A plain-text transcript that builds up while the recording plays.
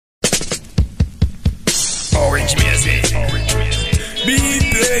Be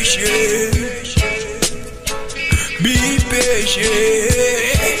patient. Be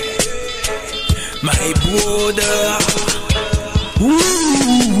patient, my brother.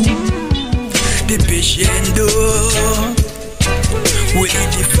 Ooh, the patient dog will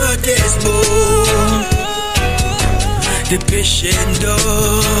eat the fattest bone. The patient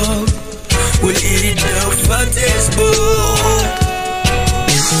dog will eat the fattest bone.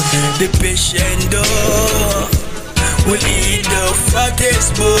 The patient dog will eat the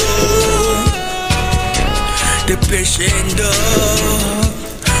fattest bone. The patient dog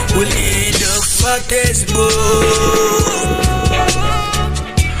will eat the fattest bone.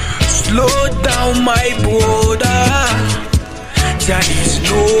 Slow down, my brother. There is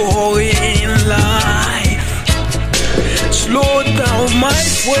no hurry in life. Slow down, my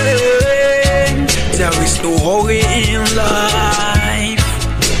friend. There is no hurry in life.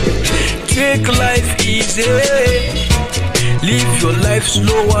 Take life easy. Live your life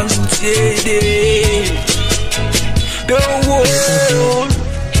slow and steady. The world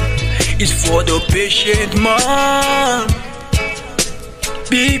is for the patient man.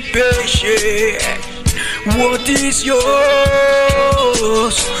 Be patient. What is yours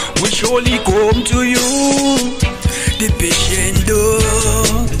will surely come to you. The patient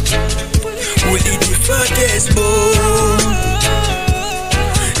dog will eat the fattest bone.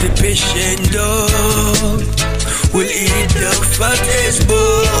 The patient dog will eat the fattest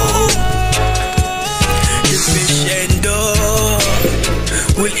bone. The patient dog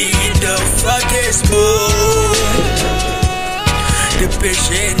will eat the fattest bone. The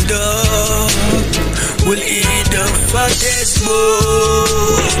patient dog will eat the fattest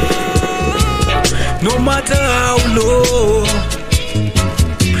bone. No matter how low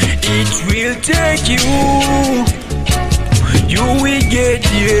it will take you, you will get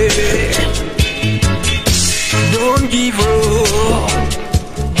there. Don't give up.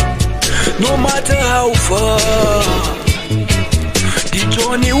 No matter how far the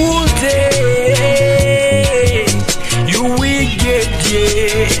journey will take, you will get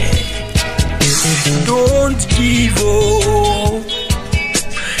there. Don't give up.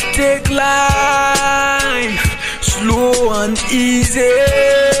 Take life slow and easy.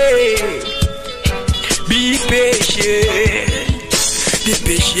 Be patient. The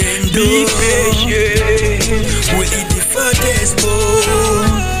patient dog, be patient, will eat the fattest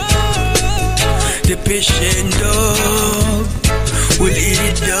bone. The patient dog will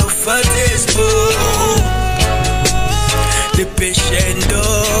eat the fattest bone. The patient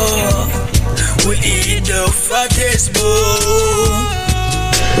dog will eat the fattest bone.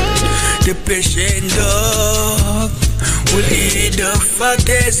 The patient dog will eat the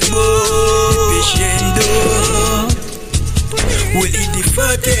fattest bone. The patient dog will eat the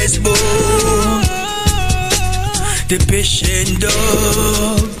fattest bone. The patient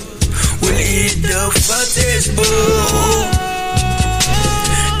dog will eat the fattest bone.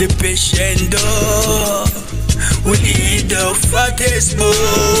 The patient dog will eat the fattest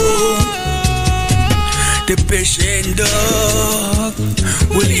bone. The patient dog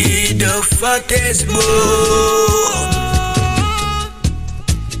will eat the fattest bone.